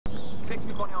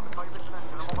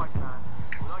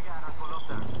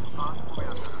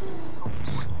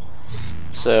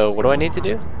So, what do I need to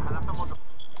do?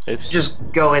 Oops.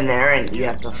 Just go in there and you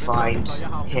have to find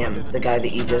him, the guy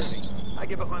that you just...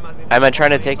 Am I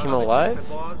trying to take him alive?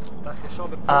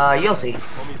 You'll see.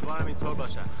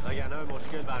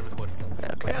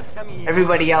 Okay.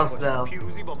 Everybody else, though,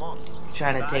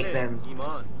 trying to take them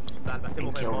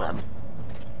and kill them.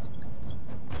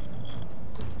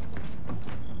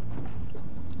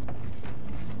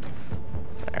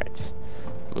 Alright.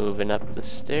 Moving up the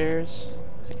stairs,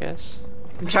 I guess.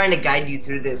 I'm trying to guide you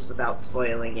through this without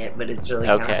spoiling it, but it's really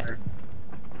kind of hard.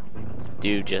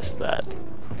 Do just that.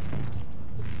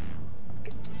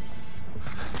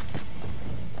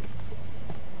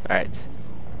 Alright.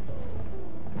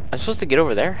 I'm supposed to get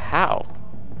over there? How?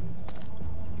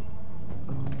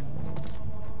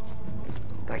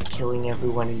 By killing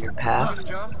everyone in your path.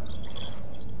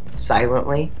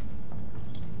 Silently.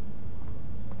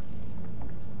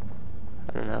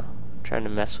 I don't know. I'm trying to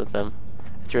mess with them.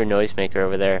 I threw a noisemaker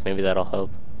over there. Maybe that'll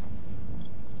help.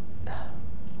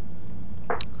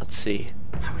 Let's see.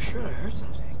 I was sure I heard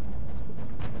something.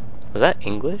 Was that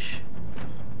English?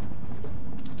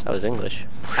 That was English.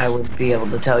 I wouldn't be able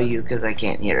to tell you because I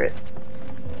can't hear it.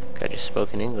 Guy just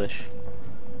spoke in English.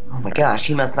 Oh my gosh,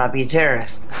 he must not be a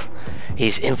terrorist.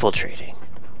 He's infiltrating.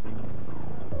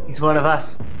 He's one of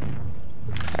us.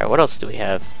 Alright, what else do we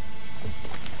have?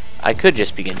 I could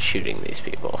just begin shooting these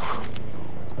people.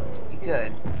 You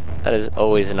could. That is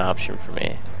always an option for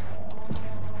me.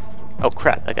 Oh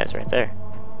crap, that guy's right there.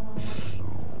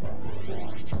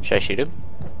 Should I shoot him?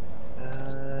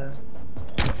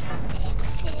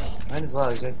 Might as well,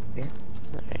 is it? Yeah.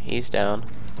 Alright, he's down.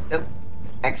 Yep.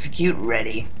 Execute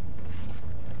ready.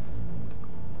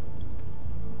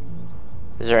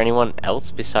 Is there anyone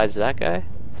else besides that guy?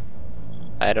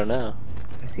 I don't know.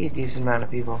 I see a decent amount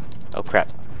of people. Oh crap.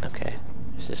 Okay.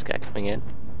 There's this guy coming in.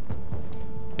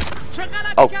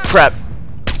 Oh crap!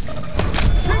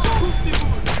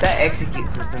 That execute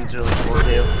system's really cool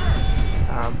too.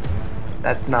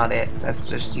 That's not it. That's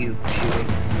just you shooting.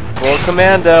 Full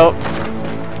commando!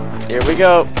 Here we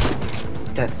go!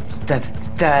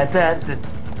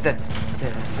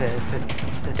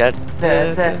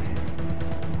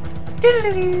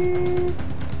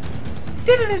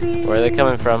 Where are they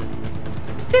coming from?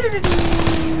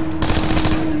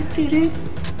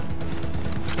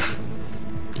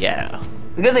 Yeah.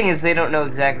 The good thing is they don't know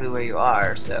exactly where you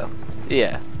are, so...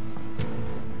 Yeah.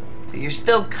 So you're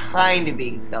still kind of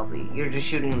being stealthy. You're just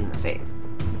shooting them in the face.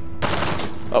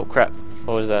 Oh crap.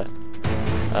 What was that?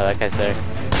 Oh, that guy's there.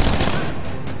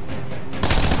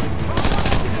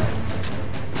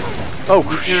 Oh,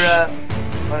 use your,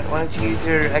 why don't you use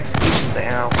your execution thing?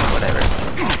 Oh, whatever.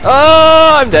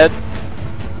 Oh, I'm dead.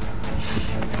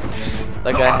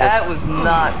 That guy that was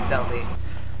not stealthy.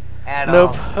 At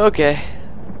all. Nope. Okay.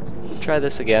 Try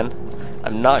this again.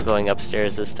 I'm not going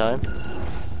upstairs this time.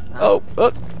 Oh,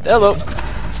 oh, hello.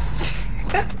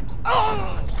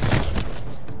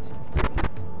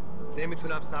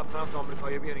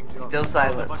 Still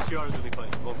silent.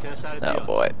 Oh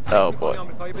boy. Oh boy.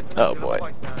 Oh boy.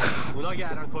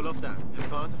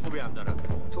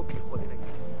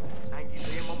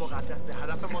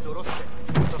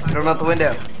 Throw him out the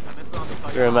window.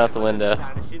 Threw him out the window.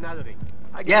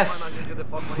 Yes.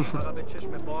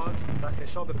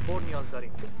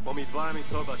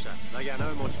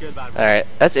 Alright,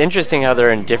 that's interesting how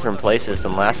they're in different places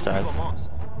than last time.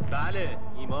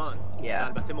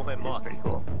 Yeah, it's pretty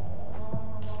cool.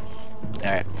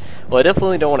 Alright, well I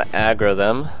definitely don't want to aggro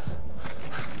them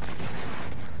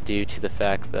due to the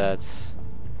fact that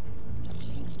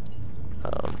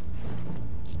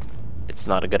it's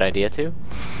not a good idea to.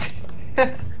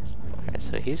 Alright,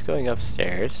 so he's going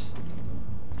upstairs.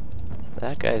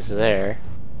 That guy's there.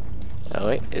 Oh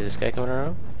wait, is this guy coming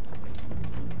around?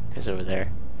 He's over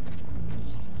there.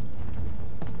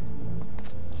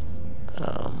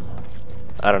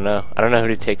 I don't know. I don't know who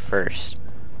to take first.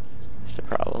 That's the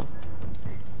problem.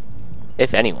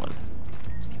 If anyone.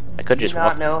 I could just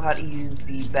not know how to use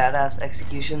the badass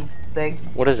execution thing.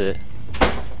 What is it?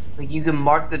 It's like you can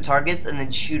mark the targets and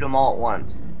then shoot them all at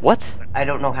once. What? I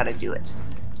don't know how to do it.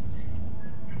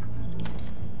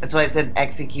 That's why it said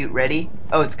execute ready.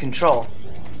 Oh, it's control.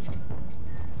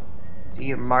 So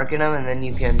you're marking them and then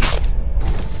you can...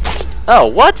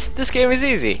 Oh, what? This game is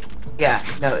easy. Yeah,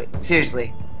 no,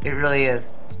 seriously. It really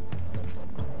is.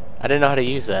 I didn't know how to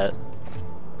use that.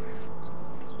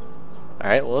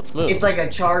 Alright, well let's move. It's like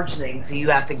a charge thing, so you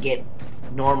have to get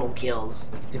normal kills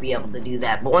to be able to do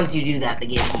that. But once you do that, the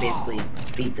game basically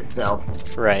beats itself.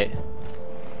 Right.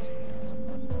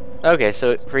 Okay,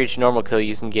 so for each normal kill,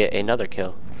 you can get another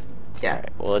kill. Yeah. Alright,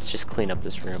 well, let's just clean up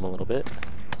this room a little bit.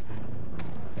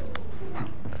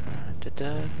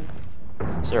 Da-da.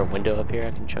 Is there a window up here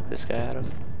I can chuck this guy out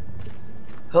of?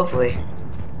 Hopefully.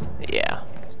 Yeah.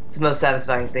 It's the most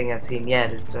satisfying thing I've seen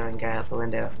yet is throwing a guy out the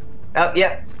window. Oh,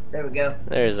 yep. There we go.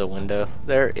 There's a window.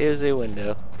 There is a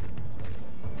window.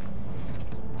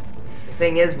 The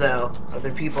thing is, though, are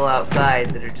there people outside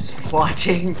that are just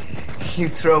watching you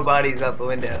throw bodies out the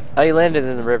window? Oh, he landed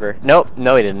in the river. Nope,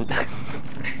 no he didn't.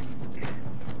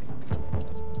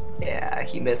 Yeah,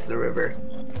 he missed the river.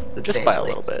 Just by a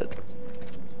little bit.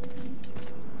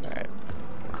 Alright.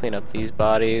 Clean up these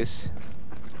bodies.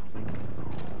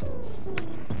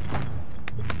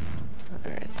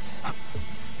 Alright.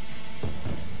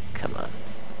 Come on.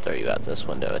 Throw you out this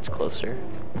window, it's closer.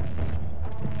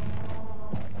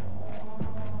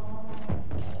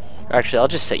 Actually, I'll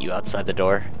just set you outside the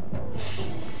door.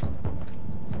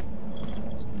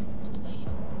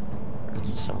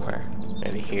 Somewhere.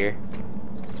 Maybe here.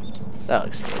 That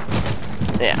looks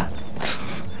good. Yeah.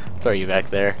 Throw you back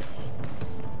there.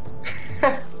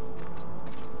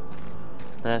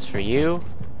 That's for you.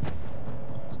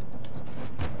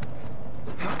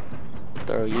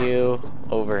 Throw you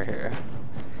over here.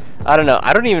 I don't know.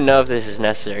 I don't even know if this is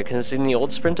necessary because in the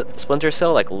old Splinter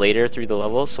cell, like later through the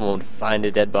level, someone would find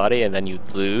a dead body and then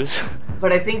you'd lose.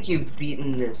 But I think you've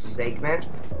beaten this segment,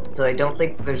 so I don't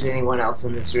think there's anyone else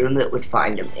in this room that would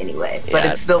find him anyway. But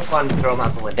Yeah. it's still fun to throw him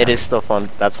out the window. It is still fun.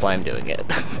 That's why I'm doing it.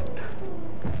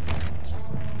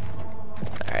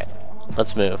 Alright.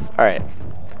 Let's move. Alright.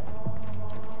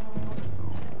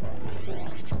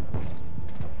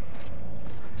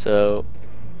 So,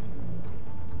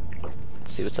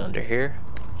 let's see what's under here.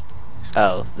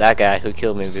 Oh, that guy who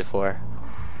killed me before.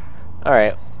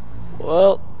 Alright.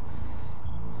 Well,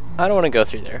 I don't want to go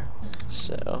through there.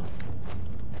 So,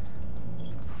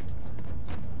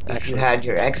 If you had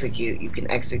your execute, you can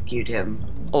execute him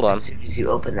hold on. as soon as you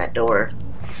open that door.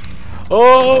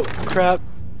 Oh, crap.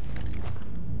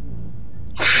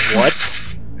 What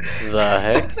the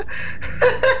heck?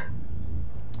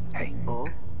 Hey. Oh.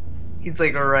 He's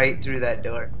like right through that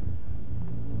door.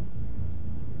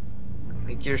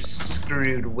 Like you're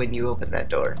screwed when you open that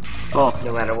door. Oh.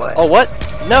 No matter what. Oh, what?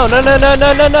 No, no, no, no,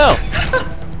 no, no, no!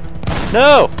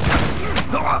 No!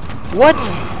 What?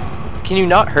 Can you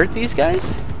not hurt these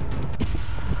guys?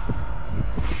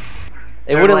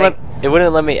 It They're wouldn't like- let. It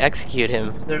wouldn't let me execute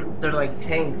him. They're like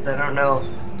tanks. I don't know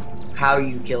how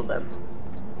you kill them.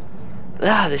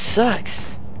 Ah, this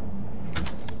sucks.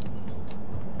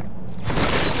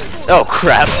 Oh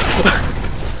crap!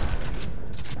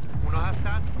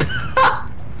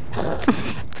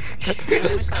 You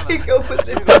just kick open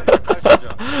the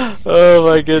door. Oh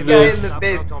my Guy in goodness. the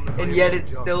face, and yet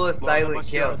it's still a silent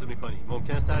kill.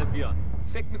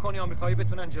 فکر می‌کنی آمریکایی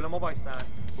بتونن جلو ما وایسن؟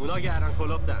 اونا گردن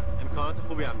کلفتن. امکانات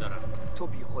خوبی هم دارن. تو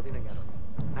بیخودی نگران.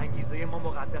 انگیزه ما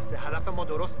مقدسه، هدف ما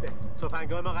درسته.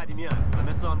 تفنگ‌های ما قدیمی هستن و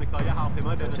مثل آمریکایی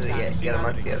هواپیمای بدون Get him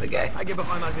onto the other guy. اگه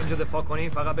بخوایم از اینجا دفاع کنیم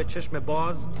فقط به چشم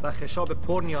باز و خشاب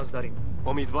پر نیاز داریم.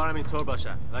 امیدوارم اینطور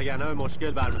باشن وگرنه به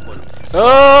مشکل برمیخوریم.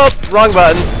 Oh, wrong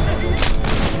button.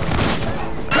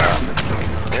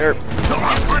 There.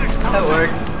 That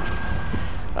worked.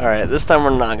 All right, this time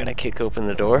we're not gonna kick open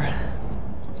the door.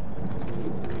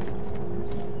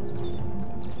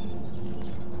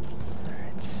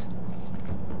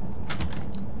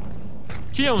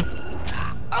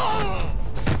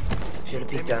 Should have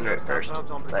peeked under it first, but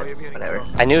whatever.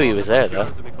 I knew he was there though.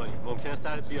 ممکنه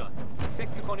سرت بیاد. فکر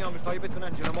می‌کنی آمریکایی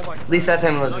بتونن جلو ما وایسن؟ At least that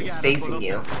time it wasn't facing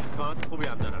you. امکانات خوبی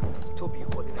هم دارن. تو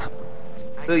بیخودی نگران.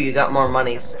 Ooh, you got more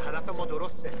monies. هدف ما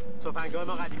درسته. تفنگ‌های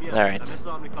ما قدیمی هستن Alright. و مثل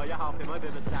آمریکایی هواپیمای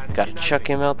بدون Gotta سرنشین chuck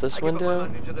him out this اگه بخوایم window.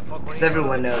 از اینجا دفاع کنیم Because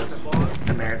everyone knows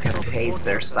America pays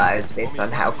their spies based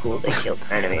on how cool they kill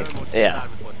their enemies. Yeah,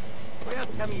 باید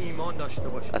کمی ایمان داشته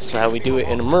باشیم. that's how we do it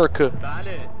in America.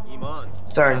 بله، ایمان.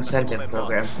 It's our incentive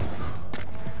program.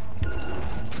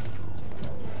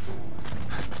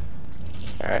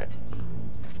 All right.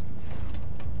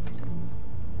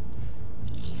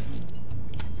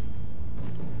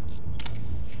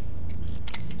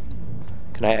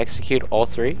 Can I execute all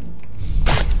three?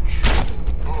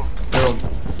 Boom.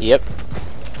 Yep.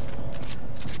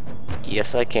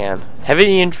 Yes, I can.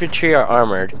 Heavy infantry are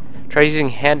armored. Try using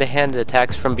hand-to-hand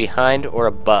attacks from behind or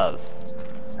above.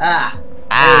 Ah.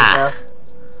 Ah. There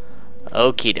you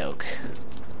go. Okie doke.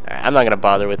 Alright, I'm not gonna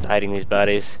bother with hiding these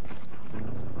bodies.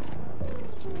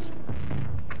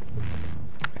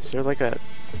 Is there like a...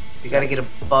 So you gotta get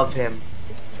above him.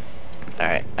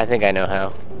 Alright, I think I know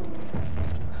how.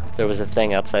 There was a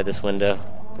thing outside this window.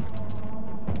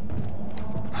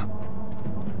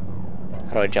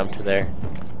 How do I jump to there?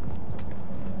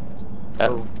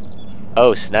 Oh.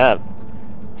 Oh snap!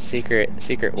 Secret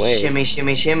way. Shimmy,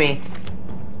 shimmy, shimmy.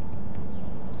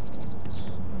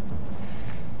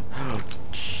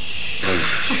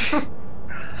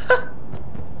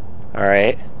 All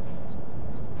right.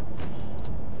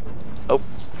 Oh.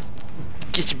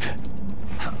 Get your.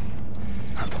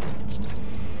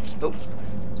 Nope.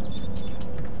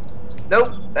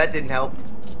 Nope, that didn't help.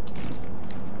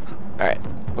 All right,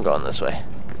 we're going this way.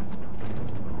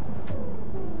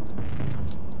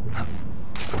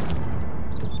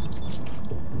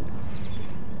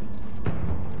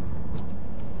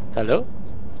 Hello?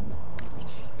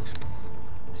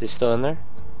 Is he still in there?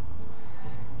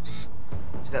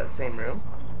 Is that the same room?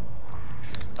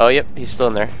 Oh, yep, he's still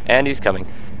in there. And he's coming.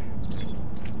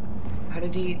 How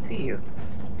did he see you?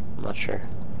 I'm not sure.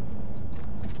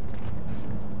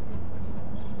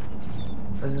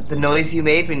 Was it the noise you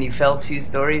made when you fell 2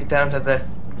 stories down to the...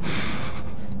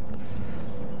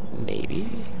 Maybe?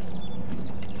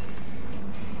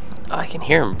 Oh, I can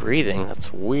hear him breathing.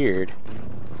 That's weird.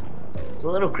 It's a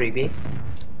little creepy.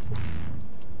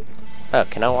 Oh,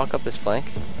 can I walk up this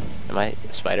plank? Am I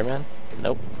Spider-Man?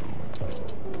 Nope.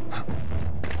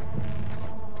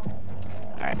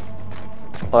 Alright.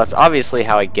 Well, that's obviously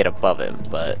how I get above him,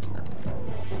 but...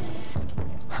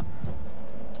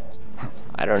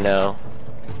 I don't know.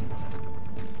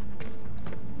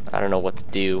 I don't know what to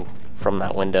do from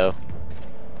that window.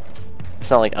 It's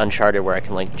not like Uncharted where I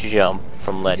can like jump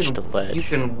from ledge to ledge. You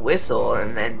can whistle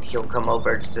and then he'll come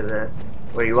over to the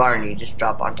where you are and you just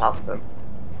drop on top of him.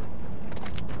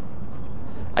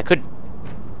 I could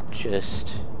just...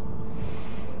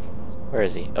 Where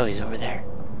is he? Oh, he's over there.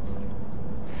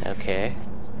 Okay.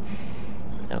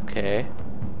 Okay.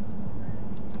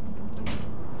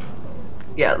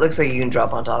 Yeah, it looks like you can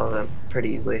drop on top of him pretty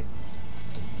easily.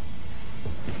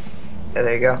 Yeah,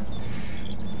 there you go.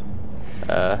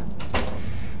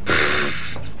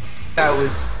 That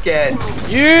was scared.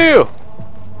 You!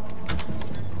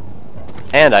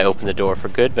 And I opened the door for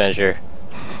good measure.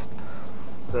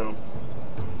 Boom.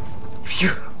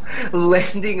 Phew.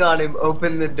 Landing on him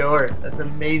opened the door. That's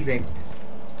amazing.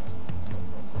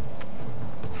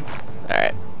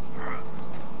 Alright.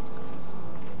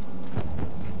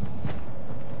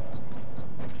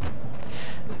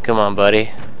 Come on, buddy.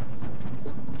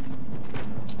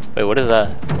 Wait, what is that?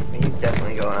 He's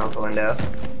definitely going out the window.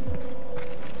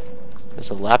 There's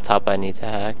a laptop I need to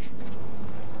hack.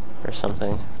 Or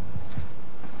something.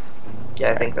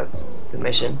 Yeah, I think that's the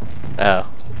mission. Oh.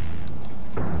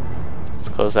 Let's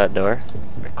close that door.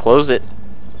 Or close it.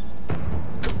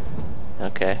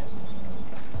 Okay.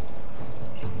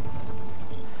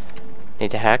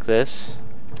 Need to hack this.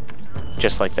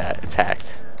 Just like that. It's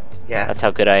hacked. Yeah. That's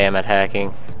how good I am at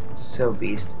hacking. So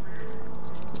beast.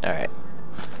 Alright.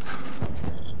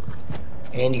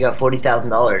 And you got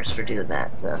 $40,000 for doing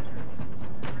that, so.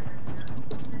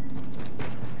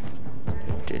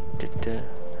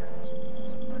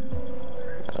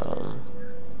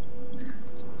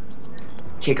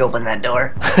 Kick open that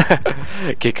door.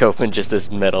 Kick open just this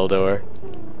metal door.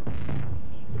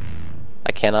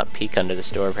 I cannot peek under this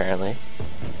door, apparently.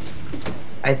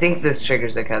 I think this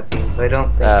triggers a cutscene, so I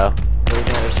don't think Oh. it really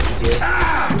matters what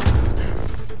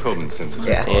you do. Coleman senses.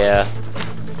 Yeah. Yeah.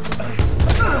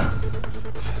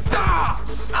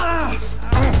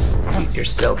 You're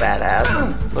so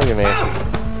badass. Look at me.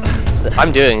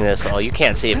 I'm doing this all. You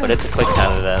can't see it, but it's a quick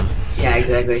time event. Yeah,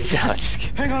 exactly. No, I'm just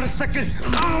kidding. Hang on a second.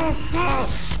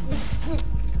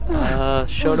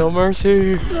 Show no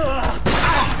mercy.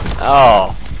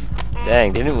 Oh.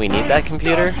 Dang, didn't we need that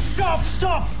computer? Stop!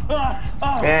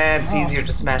 Yeah, it's easier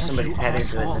to smash somebody's head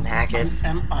into it than hack it.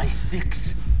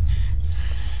 MI6.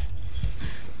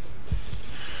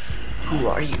 Who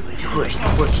are you and who are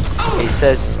you working for? He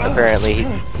says apparently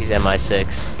he's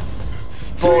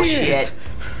MI6. Bullshit.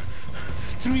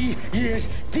 3 years,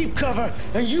 deep cover,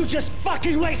 and you just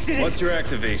fucking wasted it! What's your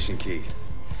activation key?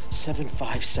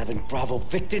 757 Bravo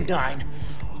Victor 9,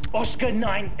 Oscar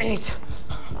 98.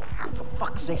 For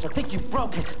fuck's sakes, I think you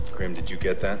broke it. Grim, did you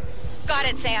get that? Got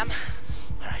it, Sam.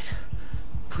 All right,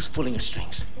 who's pulling your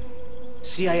strings?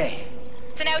 CIA.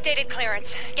 It's an outdated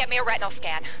clearance. Get me a retinal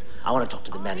scan. I want to talk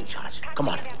to the man in charge. Come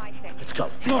on, let's go.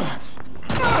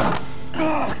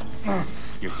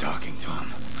 You're talking to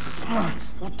him.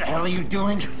 What the hell are you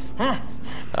doing? Huh?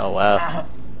 Oh wow.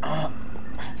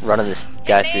 Running this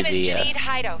guy His through name the is Jadid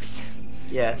Hidos.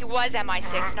 Yeah. He was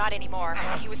MI6, not anymore.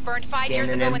 He was burned 5 years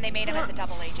Scanning ago him. when they made him as a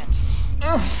double agent.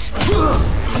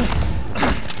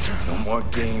 No more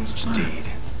games, Jadid.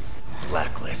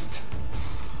 Blacklist.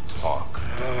 Talk.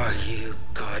 Oh, you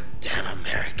goddamn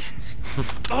Americans.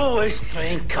 Always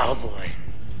playing cowboy.